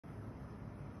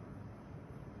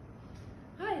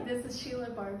this is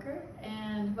Sheila Barker,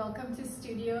 and welcome to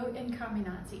Studio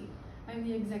Incamminati. I'm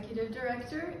the Executive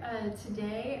Director.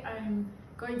 Today I'm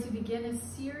going to begin a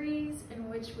series in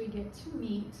which we get to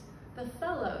meet the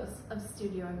Fellows of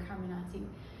Studio Incamminati.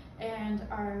 And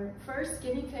our first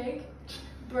guinea pig,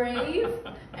 brave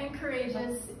and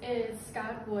courageous, is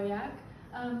Scott Woyak.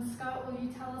 Scott, will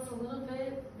you tell us a little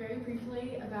bit, very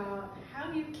briefly, about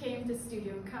how you came to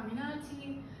Studio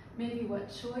Incamminati, maybe what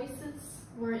choices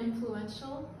were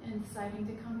influential in deciding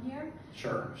to come here?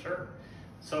 Sure.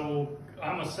 So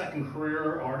I'm a second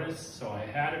career artist, so I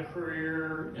had a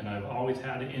career and I've always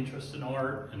had an interest in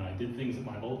art, and I did things at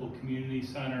my local community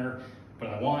center, but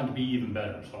I wanted to be even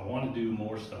better, so I wanted to do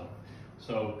more stuff.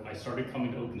 So I started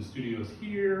coming to open studios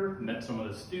here, met some of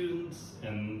the students,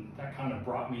 and that kind of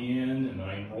brought me in, and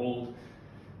I enrolled,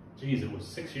 geez, it was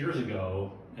 6 years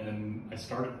ago, and I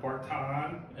started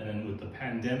part-time, and then with the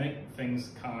pandemic,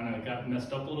 things kind of got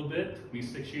messed up a little bit. It took me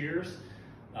 6 years,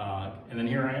 and then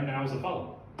here I am now as a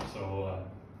fellow. So,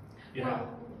 yeah.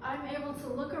 Well, I'm able to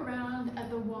look around at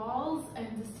the walls and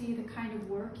to see the kind of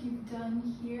work you've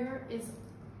done here. Is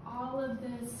all of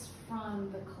this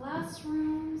from the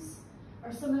classrooms?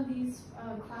 Are some of these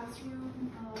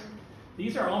classroom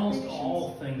These are almost creations?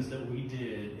 all things that we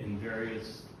did in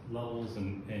various levels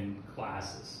and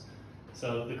classes.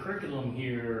 So the curriculum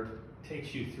here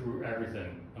takes you through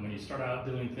everything. I mean, you start out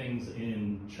doing things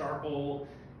in charcoal,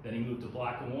 then you move to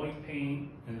black and white paint,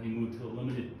 and then you move to a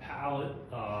limited palette,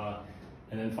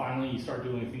 and then finally you start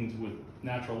doing things with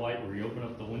natural light where you open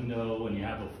up the window and you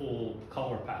have a full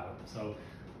color palette. So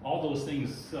all those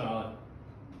things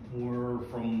were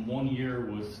from 1 year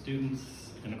with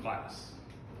students in a class.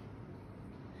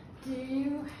 Do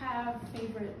you have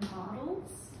favorite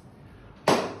models?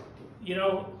 You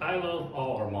know, I love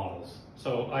all our models.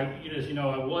 So as you know,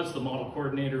 I was the model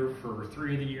coordinator for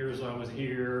 3 of the years I was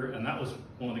here, and that was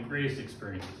one of the greatest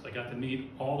experiences. I got to meet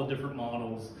all the different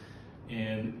models,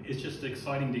 and it's just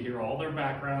exciting to hear all their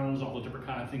backgrounds, all the different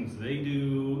kind of things they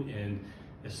do, and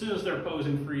as soon as they're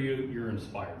posing for you, you're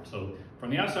inspired. So from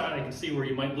the outside, I can see where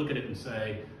you might look at it and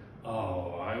say,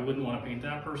 oh, I wouldn't want to paint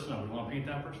that person, I wouldn't want to paint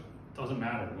that person. It doesn't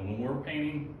matter. When we're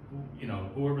painting, you know,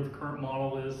 whoever the current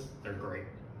model is, they're great.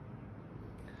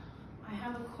 I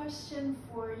have a question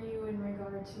for you in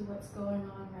regard to what's going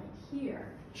on right here.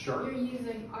 Sure. You're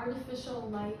using artificial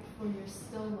light for your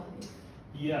still life.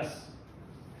 Yes.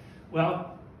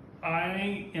 Well,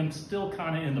 I am still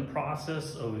kind of in the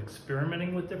process of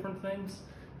experimenting with different things.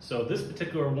 So this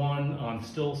particular one I'm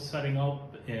still setting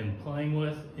up and playing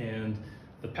with, and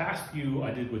the past few I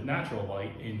did with natural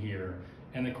light in here.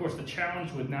 And of course the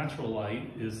challenge with natural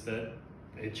light is that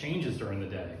it changes during the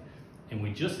day. And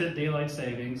we just hit daylight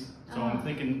savings, so I'm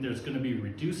thinking there's going to be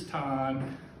reduced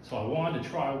time. So I wanted to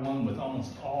try one with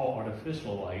almost all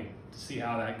artificial light to see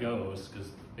how that goes, because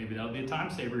maybe that'll be a time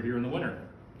saver here in the winter.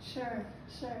 Sure.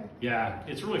 Yeah,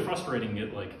 it's really frustrating.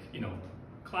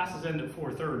 Classes end at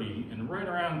 4:30, and right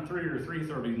around 3 or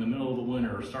 3:30 in the middle of the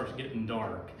winter it starts getting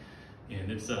dark,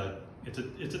 and it's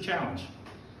a challenge.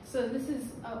 So this is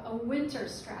a winter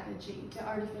strategy to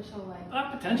artificial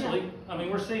light? Potentially. Yeah. I mean,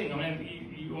 we're seeing,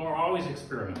 you are always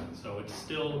experimenting, so it's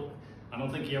still, I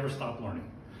don't think you ever stop learning.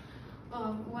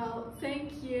 Well,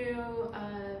 thank you,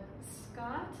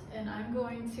 Scott, and I'm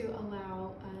going to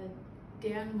allow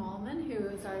Dan Malman, who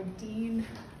is our Dean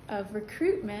of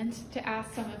Recruitment, to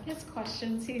ask some of his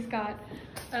questions. He's got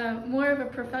more of a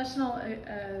professional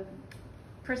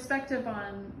perspective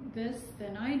on this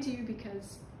than I do,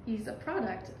 because he's a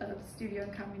product of Studio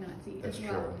Incamminati as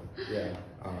well. That's true. Yeah.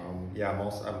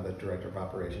 I'm the director of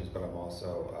operations, but I'm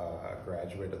also a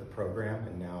graduate of the program,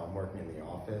 and now I'm working in the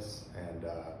office. And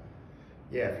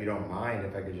yeah, if you don't mind,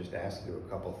 if I could just ask you a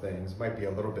couple things. Might be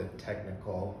a little bit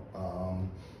technical.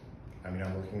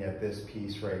 I'm looking at this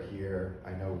piece right here.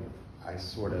 I know I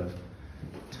sort of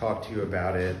talked to you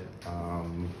about it.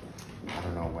 I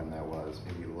don't know when that was,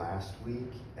 maybe last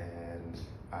week, and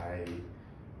I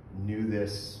knew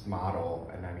this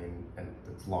model, and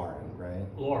it's Lauren, right?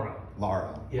 Laura.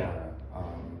 Yeah.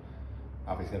 Laura.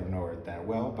 Obviously I don't know her that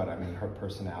well, but her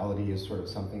personality is sort of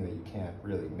something that you can't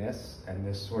really miss, and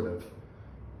this sort of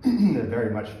it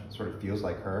very much sort of feels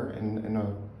like her in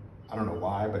a, I don't know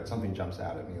why, but something jumps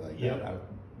out at me like that.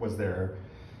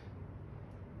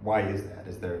 Why is that?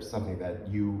 Is there something that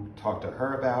you talked to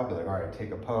her about, be like, all right,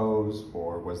 take a pose,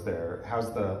 or was there, how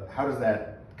does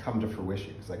that come to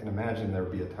fruition? Because I can imagine there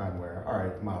would be a time where, all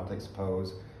right, the model takes a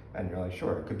pose, and you're like,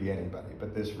 sure, it could be anybody,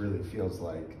 but this really feels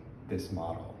like this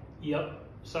model. Yep.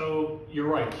 So you're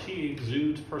right, she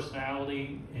exudes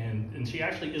personality, and she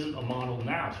actually isn't a model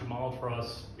now. She modeled for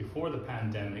us before the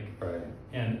pandemic. Right.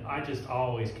 And I just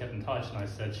always kept in touch, and I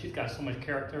said, she's got so much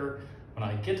character. When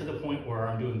I get to the point where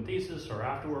I'm doing thesis or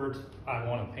afterwards, I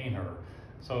want to paint her.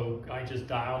 So I just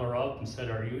dialed her up and said,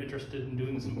 are you interested in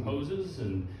doing some poses?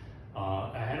 And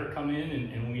I had her come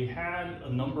in, and we had a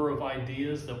number of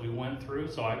ideas that we went through.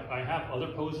 So I have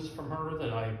other poses from her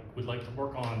that I would like to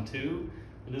work on too.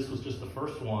 But this was just the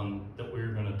first one that we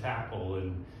were going to tackle.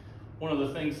 And one of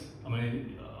the things, I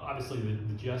mean, obviously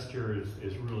the gesture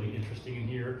is really interesting in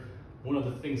here. One of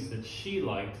the things that she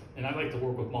liked, and I like to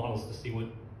work with models to see what,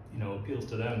 you know, appeals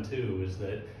to them too, is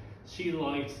that she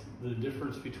liked the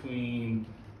difference between,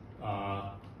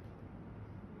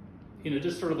 you know,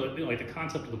 just sort of like the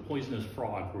concept of the poisonous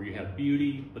frog, where you have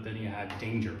beauty, but then you have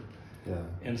danger. Yeah.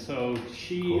 And so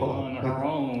she, on her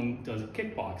own, does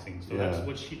kickboxing. So that's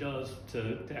what she does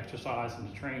to exercise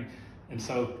and to train. And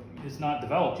so it's not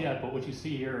developed yet, but what you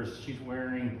see here is she's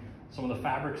wearing some of the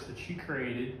fabrics that she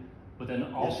created, but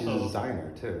then also... she's a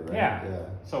designer too, right? Yeah.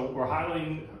 So we're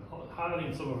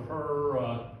highlighting some of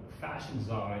her fashion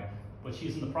design, but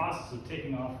she's in the process of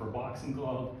taking off her boxing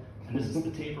glove, and this is the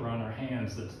tape around her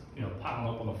hands that's, you know,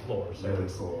 piling up on the floor. So really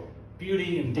it's cool.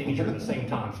 Beauty and danger at the same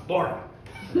time. It's boring.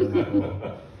 Really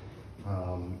cool.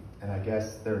 And I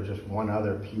guess there was just one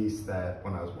other piece that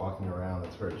when I was walking around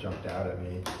that sort of jumped out at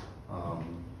me. I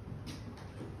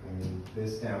mean,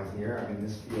 this down here, I mean,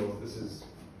 this is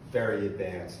very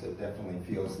advanced. It definitely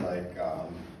feels like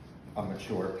a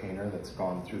mature painter that's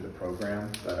gone through the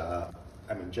program. But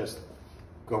I mean, just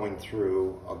going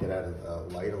through, I'll get out of the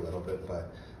light a little bit,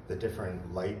 but the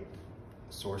different light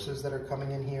sources that are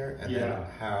coming in here, and then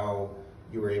how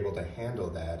you were able to handle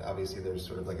that. Obviously there's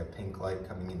sort of like a pink light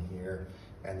coming in here,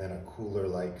 and then a cooler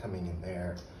light coming in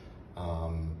there.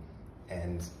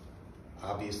 And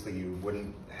obviously you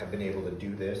wouldn't have been able to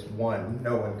do this. One,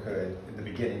 no one could in the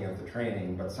beginning of the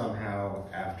training, but somehow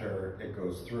after it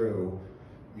goes through,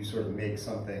 you sort of make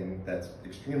something that's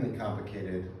extremely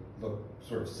complicated look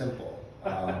sort of simple.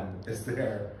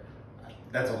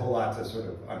 That's a whole lot to sort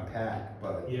of unpack,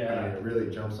 but I mean, it really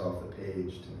jumps off the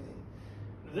page to me.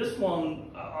 This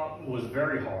one was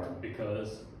very hard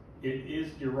because it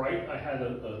is, you're right, I had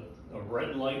a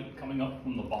red light coming up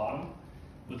from the bottom,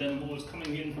 but then what was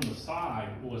coming in from the side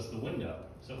was the window.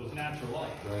 So it was natural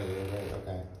light. Right,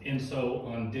 okay. And so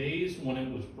on days when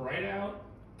it was bright out,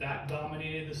 that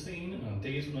dominated the scene, and on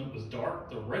days when it was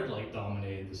dark, the red light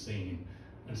dominated the scene.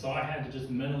 And so I had to just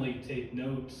mentally take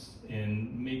notes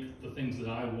and make the things that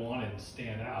I wanted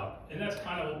stand out. And that's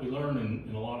kind of what we learn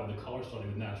in a lot of the color study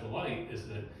with natural light, is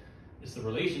that it's the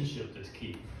relationship that's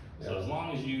key. So as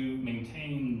long as you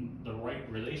maintain the right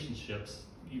relationships,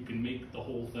 you can make the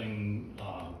whole thing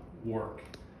work.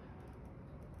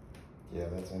 Yeah,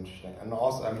 that's interesting. And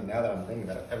also, I mean, now that I'm thinking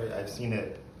about it, I've seen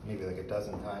it maybe like a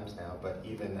dozen times now, but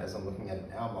even as I'm looking at it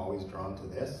now, I'm always drawn to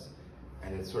this,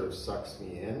 and it sort of sucks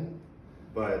me in.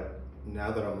 But now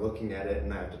that I'm looking at it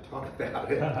and I have to talk about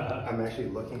it, I'm actually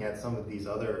looking at some of these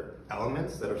other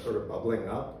elements that are sort of bubbling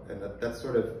up, and that's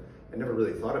sort of, I never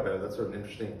really thought about it. That's sort of an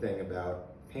interesting thing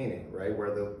about painting, right?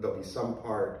 Where there'll be some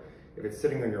part, if it's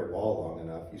sitting on your wall long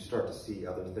enough, you start to see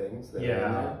other things that are in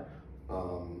there.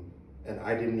 And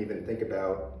I didn't even think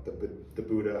about the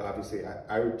Buddha. Obviously,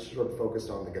 I sort of focused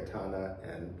on the katana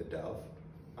and the dove.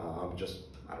 I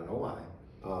don't know why.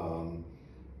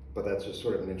 But that's just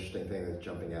sort of an interesting thing that's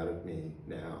jumping out at me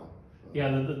now. Yeah,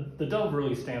 the dove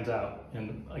really stands out,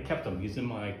 and I kept him. He's in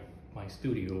my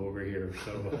studio over here.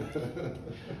 So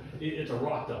it's a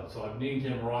rock dove, so I've named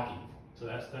him Rocky. So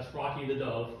that's Rocky the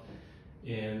dove.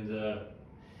 And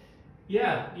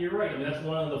yeah, you're right. I mean, that's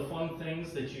one of the fun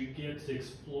things that you get to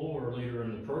explore later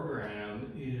in the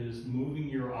program, is moving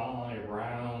your eye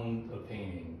around a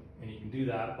painting. And you can do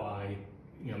that by,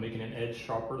 you know, making an edge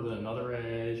sharper than another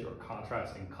edge, or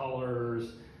contrasting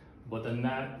colors. But then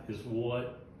that is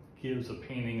what gives a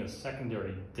painting a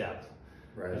secondary depth.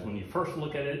 Right. Because when you first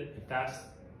look at it, if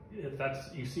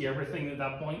that's you see everything at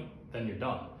that point, then you're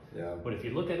done. Yeah. But if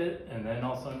you look at it, and then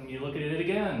all of a sudden you look at it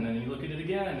again, and you look at it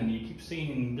again, and you keep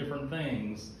seeing different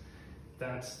things,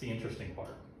 that's the interesting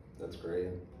part. That's great.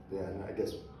 Yeah, and I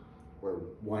guess we're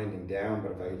winding down,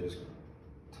 but if I could just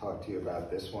talk to you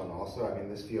about this one also. I mean,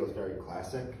 this feels very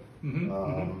classic.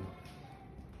 And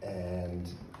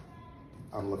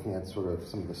I'm looking at sort of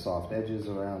some of the soft edges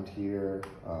around here.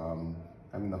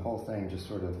 I mean, the whole thing just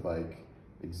sort of like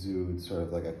exudes sort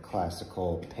of like a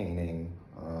classical painting.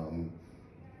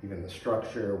 Even the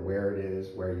structure, where it is,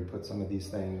 where you put some of these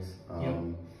things. I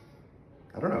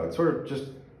don't know, it's sort of just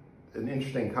an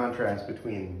interesting contrast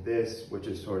between this, which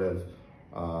is sort of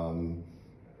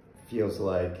Feels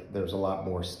like there's a lot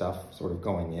more stuff sort of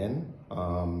going in,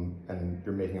 and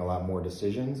you're making a lot more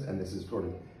decisions, and this is sort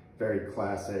of very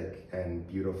classic and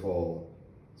beautiful,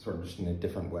 sort of just in a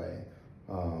different way.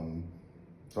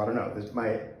 So I don't know,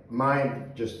 my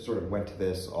mind just sort of went to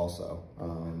this also.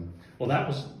 Well, that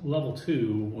was level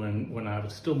 2 when I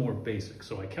was still more basic,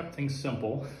 so I kept things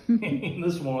simple. And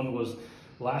this one was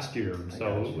last year,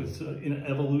 so it was an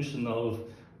evolution of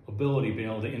ability, being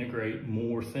able to integrate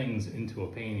more things into a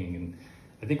painting. And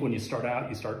I think when you start out,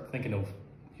 you start thinking of,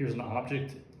 here's an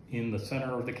object in the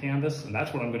center of the canvas, and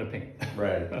that's what I'm going to paint.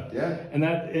 Right. Yeah. And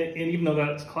even though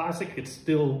that's classic, it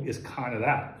still is kind of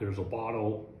that. There's a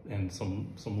bottle and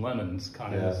some lemons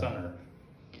kind of in the center.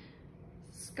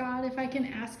 Scott, if I can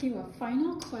ask you a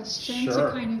final question Sure.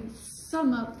 to kind of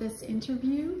sum up this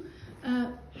interview,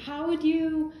 how would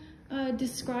you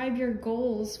describe your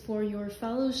goals for your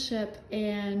fellowship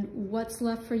and what's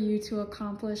left for you to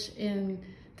accomplish in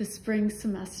the spring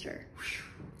semester?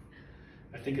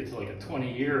 I think it's like a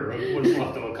 20-year of what's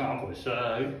left to accomplish.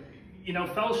 You know,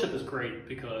 fellowship is great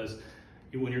because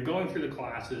when you're going through the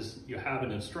classes, you have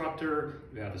an instructor,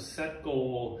 you have a set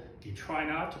goal, you try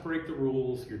not to break the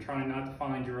rules, you're trying not to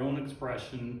find your own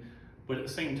expression, but at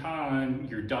the same time,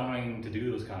 you're dying to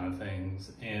do those kind of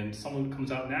things. And some of it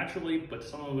comes out naturally, but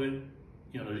some of it,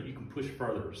 you know, you can push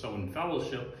further. So in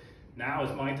fellowship, now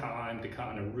is my time to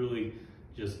kind of really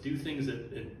just do things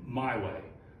my way.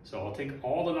 So I'll take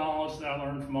all the knowledge that I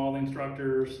learned from all the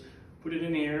instructors, put it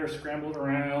in here, scramble it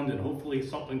around, and hopefully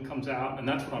something comes out, and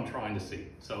that's what I'm trying to see.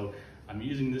 So I'm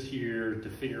using this year to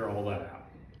figure all that out.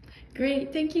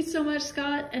 Great, thank you so much,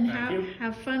 Scott, and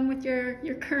have fun with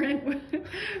your current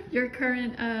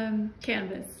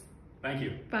canvas. Thank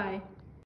you. Bye.